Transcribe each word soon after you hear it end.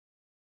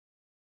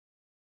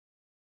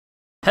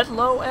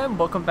Hello and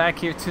welcome back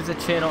here to the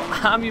channel.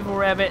 I'm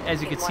EvlRabbit.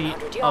 As you can see,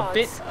 a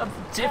bit of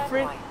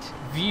different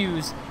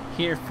views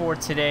here for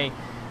today.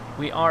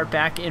 We are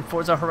back in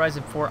Forza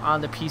Horizon 4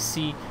 on the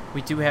PC.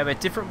 We do have a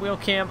different wheel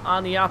cam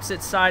on the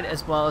opposite side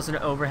as well as an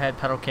overhead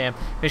pedal cam.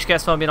 Make sure you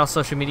guys follow me on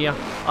social media.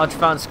 I'll just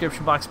find in the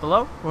description box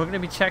below. We're going to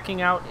be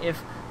checking out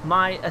if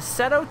my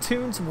Assetto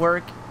tunes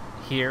work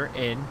here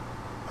in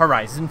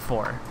Horizon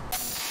 4.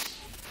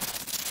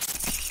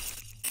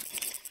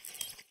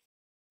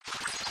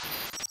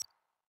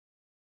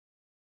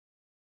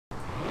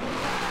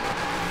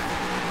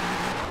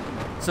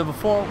 So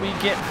before we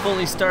get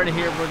fully started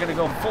here, we're going to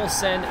go full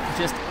send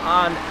just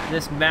on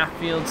this map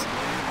field's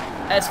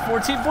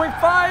S14.5.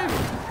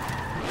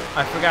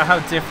 I forgot how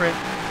different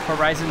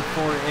Horizon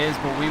 4 is,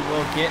 but we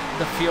will get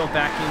the feel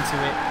back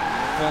into it.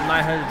 Full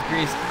 900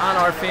 degrees on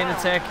our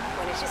Fanatec.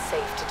 When it is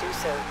safe to do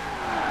so.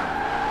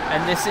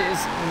 And this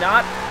is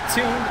not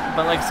tuned,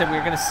 but like I said,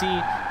 we're going to see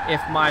if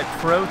my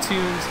Pro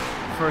tunes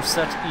for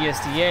such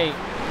ESDA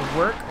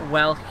work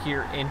well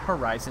here in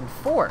Horizon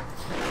 4,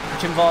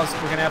 which involves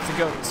we're gonna have to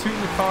go tune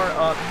the car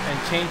up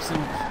and change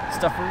some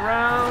stuff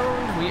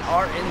around. We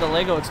are in the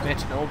Lego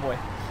expansion, oh boy,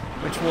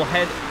 which will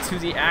head to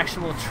the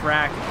actual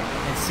track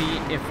and see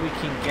if we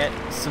can get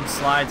some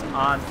slides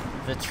on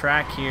the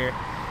track here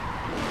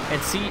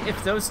and see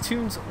if those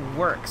tunes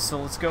work.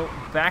 So let's go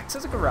back to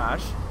the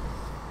garage.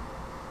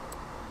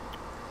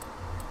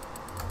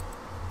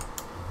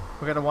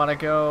 We're gonna want to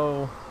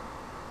go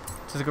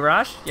to the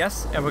garage,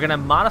 yes, and we're gonna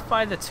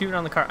modify the tune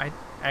on the car. I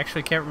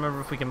actually can't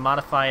remember if we can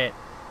modify it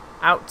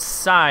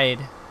outside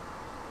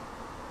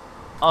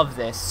of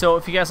this. So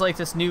if you guys like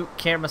this new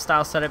camera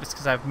style setup, it's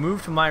because I've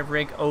moved my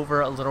rig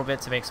over a little bit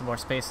to make some more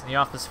space in the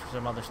office for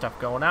some other stuff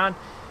going on.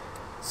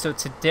 So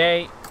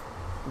today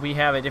we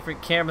have a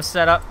different camera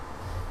setup,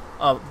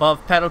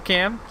 above pedal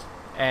cam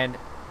and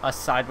a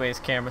sideways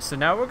camera. So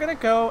now we're gonna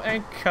go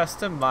and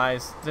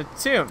customize the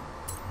tune.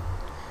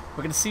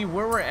 We're gonna see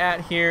where we're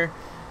at here.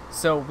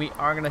 So we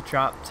are going to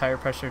drop tire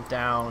pressure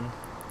down.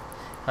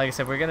 Like I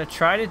said, we're going to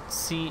try to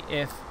see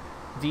if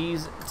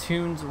these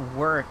tunes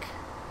work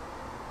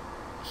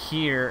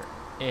here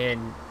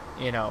in,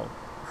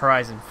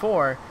 Horizon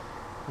 4,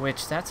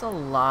 which that's a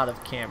lot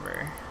of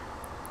camber.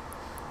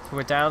 So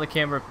we're dialing the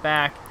camera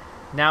back.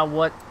 Now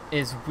what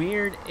is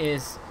weird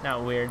is,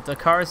 not weird, the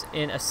cars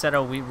in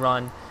Assetto we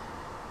run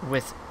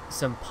with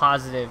some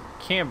positive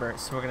camber.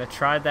 So we're going to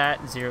try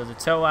that, zero the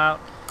toe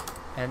out.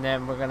 And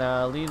then we're going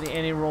to leave the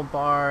anti-roll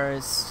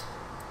bars.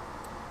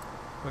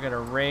 We're going to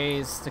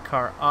raise the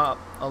car up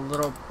a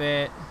little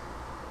bit.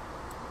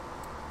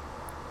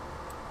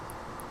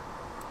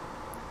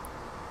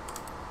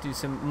 Do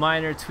some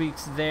minor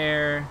tweaks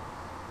there.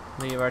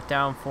 Leave our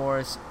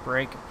downforce,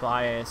 brake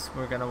bias.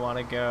 We're going to want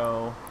to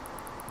go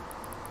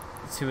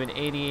to an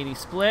 80-80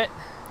 split,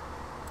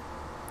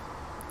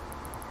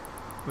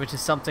 which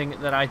is something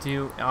that I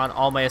do on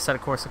all my Assetto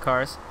Corsa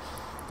cars.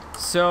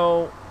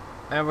 So...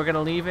 and we're going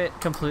to leave it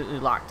completely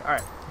locked.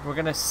 Alright, we're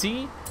going to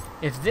see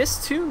if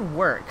this tune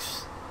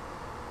works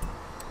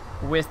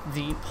with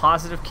the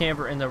positive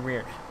camber in the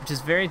rear, which is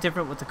very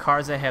different with the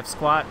cars that have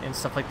squat and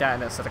stuff like that.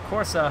 And Assetto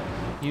Corsa,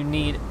 you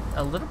need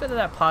a little bit of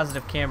that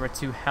positive camber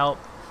to help,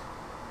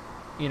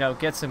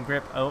 get some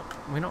grip. Oh,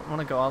 we don't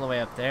want to go all the way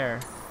up there.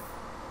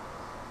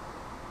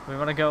 We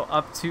want to go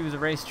up to the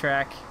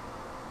racetrack,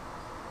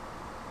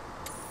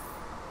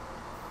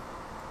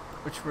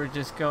 which we're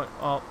just going...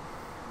 oh.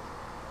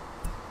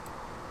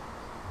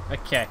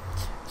 Okay,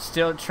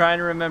 still trying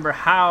to remember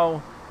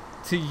how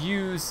to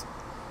use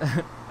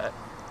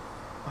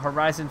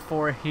Horizon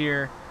 4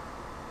 here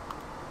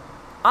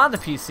on the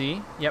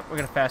PC. Yep, we're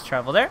going to fast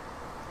travel there.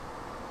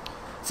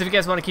 So if you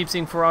guys want to keep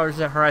seeing 4 hours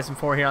of Horizon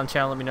 4 here on the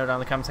channel, let me know down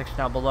in the comment section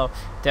down below.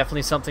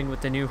 Definitely something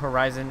with the new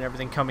Horizon and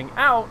everything coming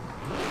out.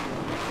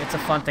 It's a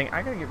fun thing.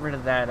 I got to get rid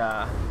of that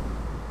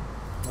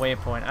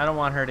waypoint. I don't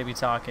want her to be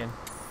talking.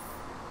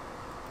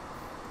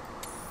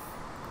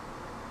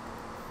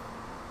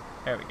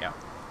 There we go.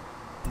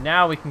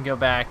 Now we can go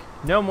back.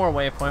 No more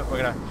waypoint.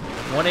 We're gonna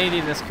 180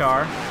 this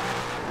car.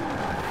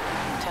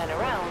 Turn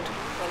around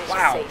when it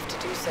is safe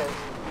to do so.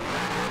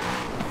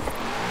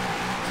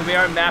 So we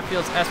are in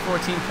Mapfield's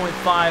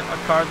S14.5,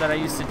 a car that I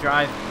used to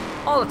drive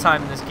all the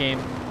time in this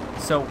game.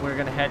 So we're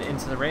gonna head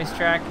into the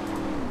racetrack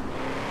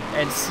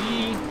and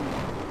see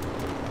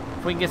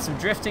if we can get some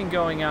drifting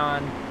going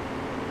on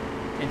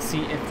and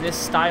see if this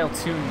style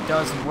tune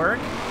does work.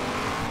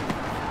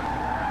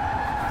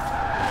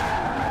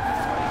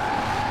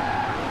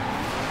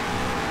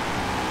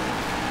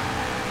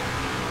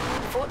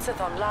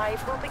 Forzathon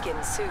Live will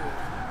begin soon.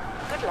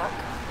 Good luck.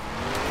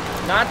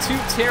 Not too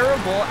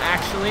terrible,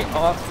 actually,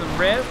 off the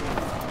rip.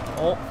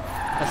 Oh,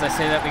 as I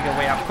say that, we go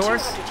way off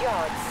course.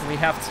 We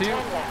have to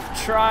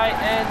try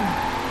and...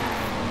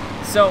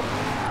 so,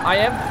 I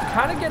am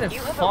kind of getting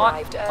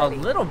fought a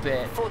little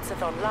bit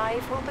Forzathon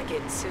Live will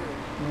begin soon.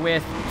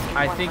 With,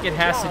 I think it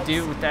has to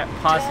do with that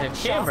positive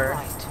camber.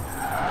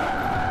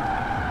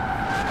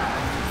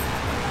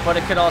 But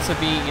it could also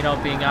be,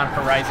 being on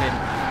Horizon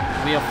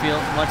wheel feel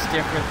much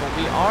different, but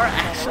we are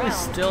actually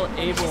still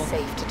able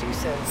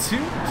to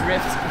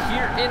drift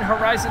here in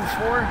Horizon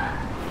 4.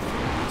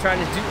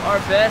 Trying to do our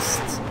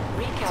best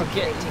to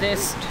get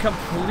this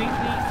completely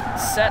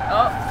set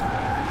up.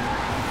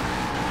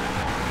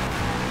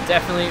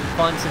 Definitely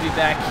fun to be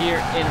back here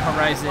in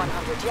Horizon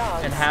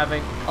and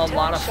having a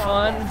lot of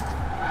fun.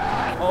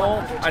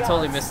 Oh, I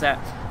totally missed that.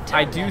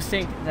 I do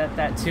think that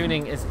that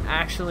tuning is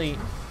actually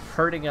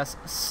hurting us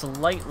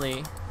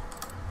slightly.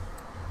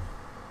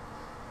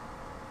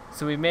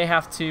 So we may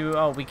have to...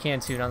 Oh, we can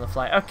tune on the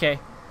fly. Okay,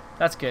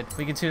 that's good.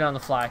 We can tune on the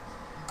fly.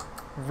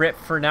 Rip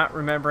for not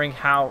remembering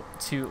how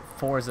to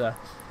Forza.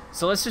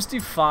 So let's just do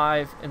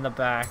 5 in the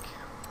back.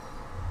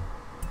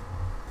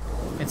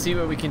 And see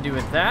what we can do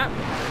with that.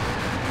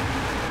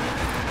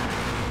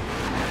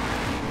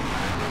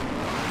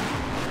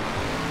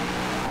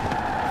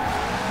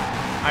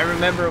 I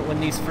remember when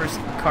these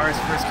cars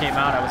first came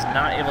out, I was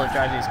not able to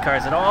drive these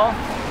cars at all.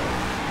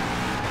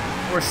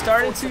 We're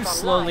starting to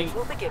slowly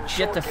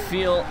get the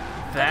feel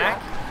back.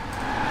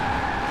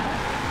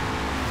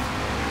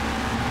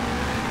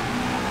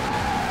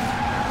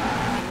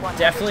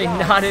 Definitely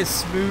not as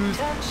smooth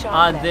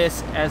on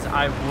this as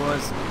I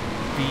was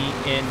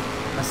in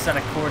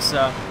Assetto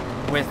Corsa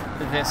with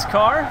this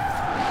car.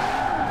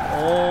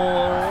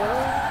 Oh,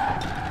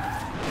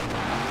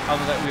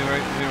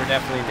 we were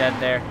definitely dead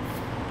there.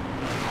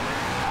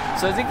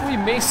 So I think we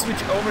may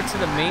switch over to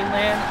the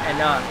mainland and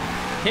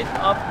hit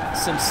up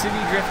some city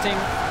drifting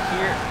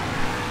here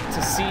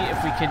to see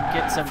if we can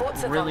get some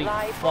really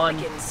fun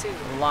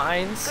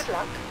lines. Good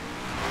luck.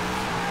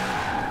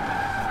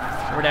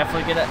 We're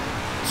definitely gonna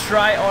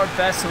try our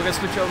best, so we're gonna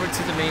switch over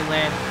to the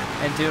mainland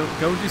and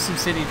go do some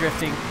city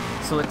drifting.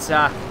 So let's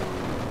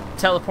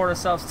teleport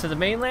ourselves to the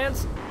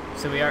mainland.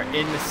 So we are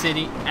in the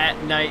city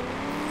at night,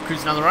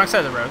 cruising on the wrong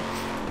side of the road.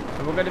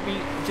 And we're gonna be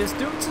just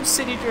doing some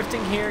city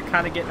drifting here,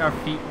 kind of getting our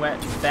feet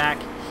wet back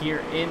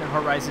here in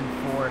Horizon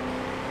 4.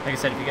 Like I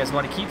said, if you guys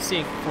want to keep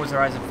seeing Forza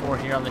Horizon 4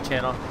 here on the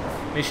channel,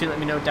 make sure you let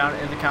me know down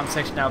in the comment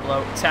section down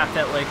below. Tap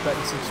that like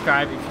button,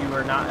 subscribe if you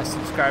are not a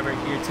subscriber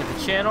here to the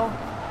channel.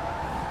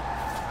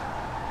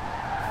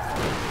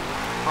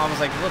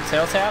 Almost like a little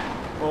tail tap.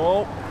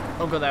 Oh,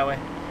 don't go that way.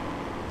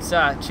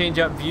 Let's change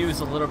up views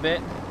a little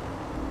bit.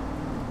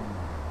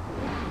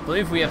 I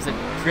believe we have the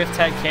drift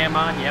head cam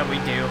on. Yeah, we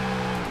do.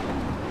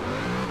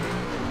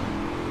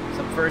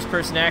 Some first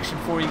person action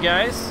for you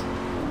guys.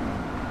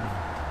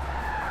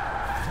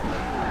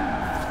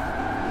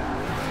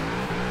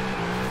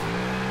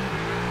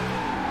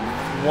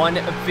 One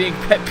big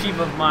pet peeve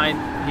of mine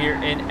here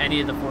in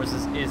any of the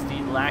Forzas is the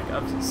lack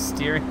of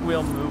steering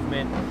wheel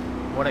movement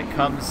when it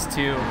comes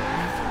to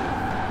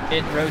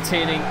it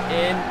rotating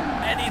in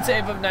any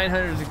type of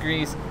 900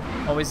 degrees.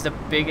 Always the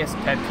biggest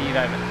pet peeve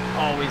I've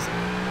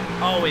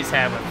always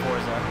had with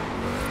Forza.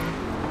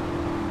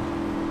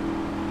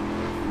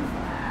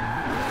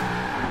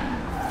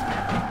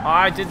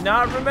 I did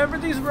not remember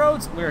these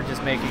roads. We're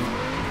just making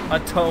a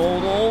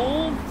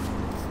total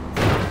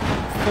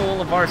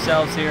fool of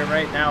ourselves here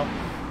right now.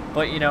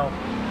 But, you know,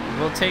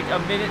 we'll take a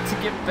minute to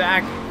get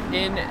back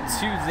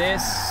into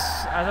this.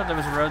 I thought there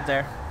was a road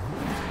there.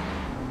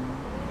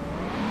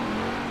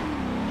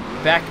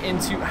 Back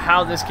into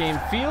how this game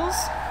feels.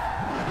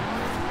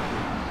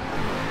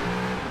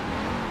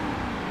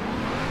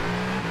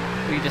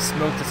 We just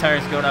smoked the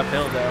tires going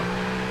uphill, though.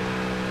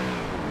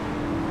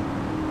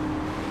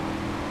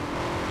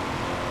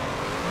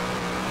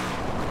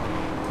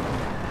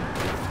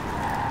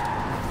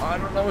 I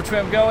don't know which way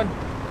I'm going.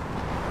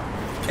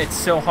 It's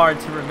so hard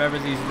to remember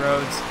these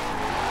roads.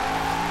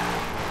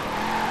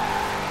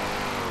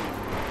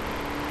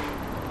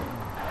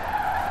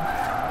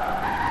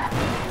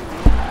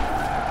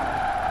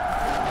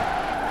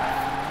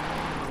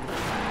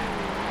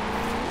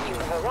 You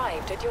have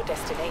arrived at your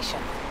destination.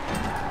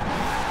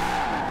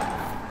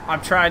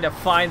 I'm trying to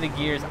find the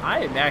gears. I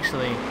am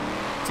actually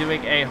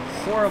doing a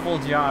horrible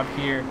job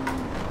here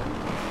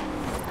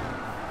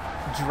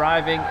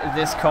driving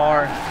this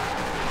car.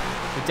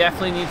 We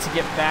definitely need to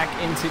get back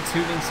into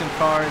tuning some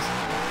cars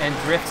and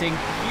drifting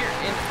here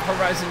in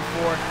Horizon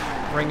 4,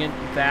 bringing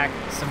back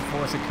some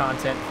Forza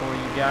content for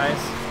you guys.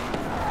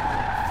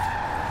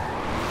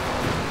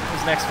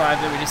 Those next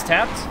 5 that we just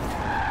tapped.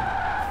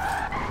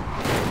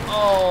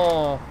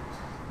 Oh,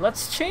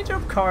 let's change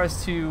up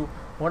cars to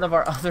one of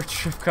our other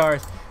drift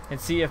cars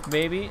and see if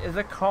maybe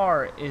the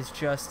car is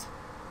just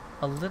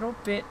a little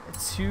bit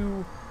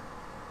too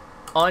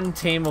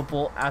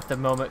untamable at the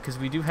moment, because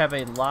we do have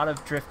a lot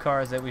of drift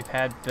cars that we've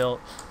had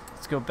built.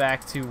 Let's go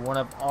back to one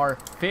of our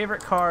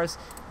favorite cars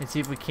and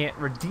see if we can't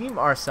redeem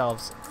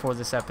ourselves for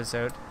this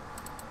episode.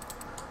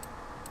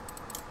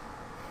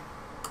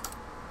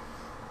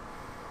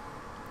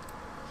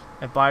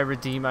 And by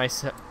redeem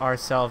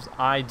ourselves,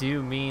 I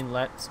do mean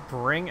let's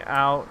bring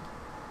out...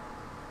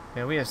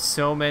 Man, we have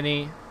so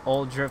many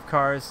old drift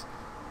cars.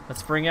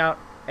 Let's bring out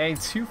a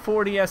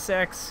 240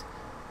 SX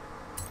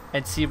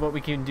and see what we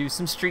can do.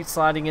 Some street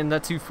sliding in the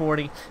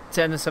 240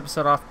 to end this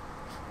episode off.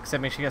 Except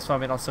make sure you guys follow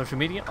me on social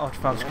media. I'll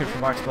drop the description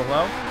box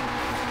below.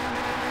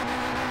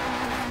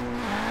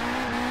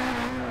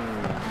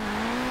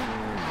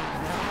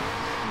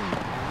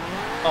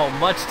 Oh,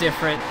 much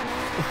different.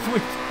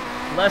 With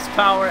less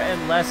power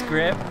and less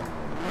grip.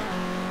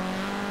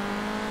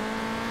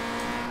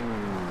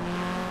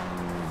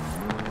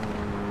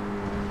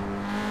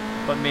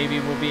 But maybe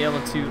we'll be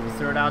able to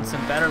throw down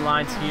some better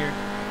lines here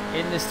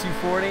in this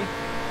 240.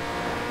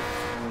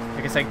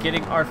 Like I said,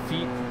 getting our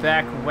feet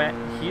back wet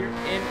here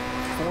in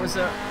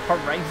Forza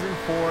Horizon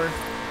 4.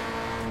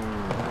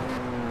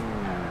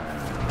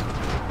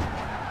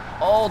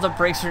 Oh, the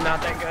brakes are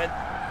not that good.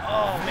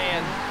 Oh,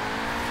 man.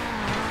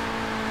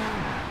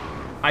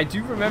 I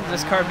do remember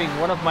this car being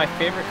one of my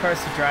favorite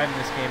cars to drive in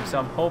this game, so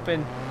I'm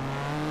hoping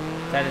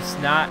that it's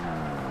not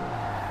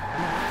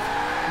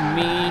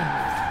me.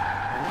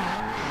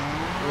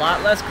 A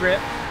lot less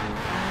grip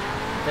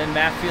than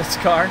Matfield's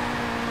car.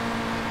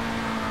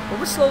 But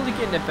we're slowly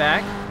getting it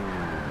back.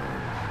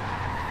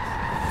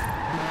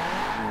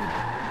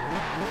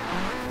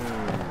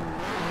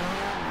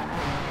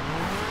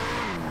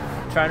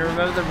 Trying to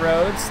remember the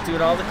roads,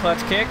 doing all the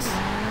clutch kicks.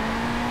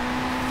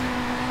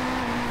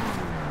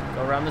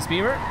 Go around this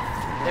beamer.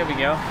 There we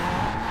go.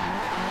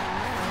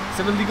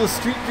 Some illegal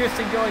street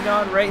drifting going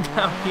on right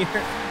now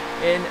here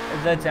in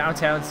the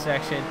downtown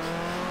section.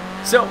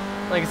 So,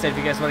 like I said, if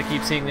you guys want to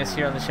keep seeing this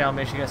here on the channel,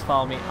 make sure you guys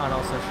follow me on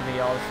all social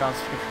media, all the down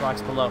description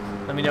box below.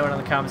 Let me know in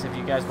the comments if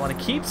you guys want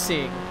to keep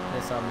seeing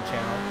this on the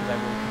channel, because I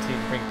will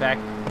continue to bring back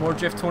more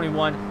Drift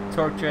 21,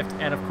 Torque Drift,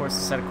 and of course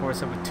Assetto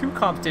Corsa with 2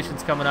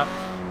 competitions coming up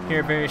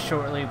here very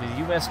shortly with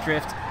US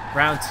Drift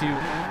Round 2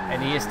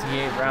 and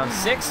ESDA Round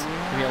 6.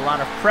 There'll be a lot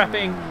of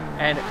prepping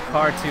and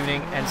car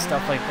tuning and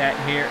stuff like that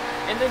here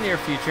in the near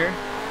future.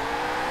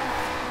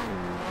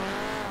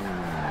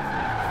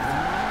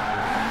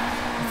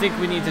 I think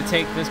we need to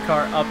take this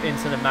car up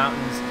into the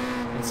mountains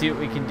and see what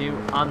we can do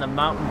on the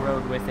mountain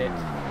road with it.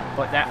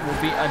 But that will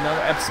be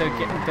another episode,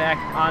 getting back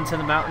onto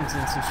the mountains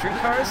in some street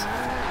cars.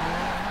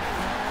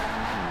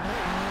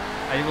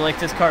 I do like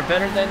this car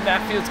better than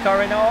Matfield's car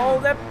right now. Oh,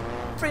 that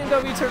freaking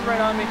W turned right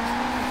on me.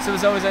 So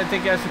as always, I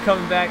thank you guys for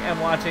coming back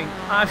and watching.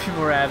 I'm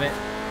SuperNOVA.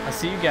 I'll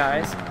see you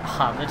guys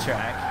on the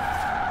track.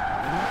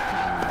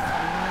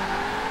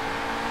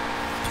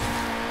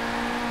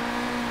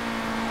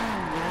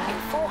 In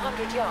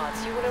 400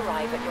 yards, you will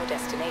arrive at your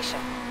destination.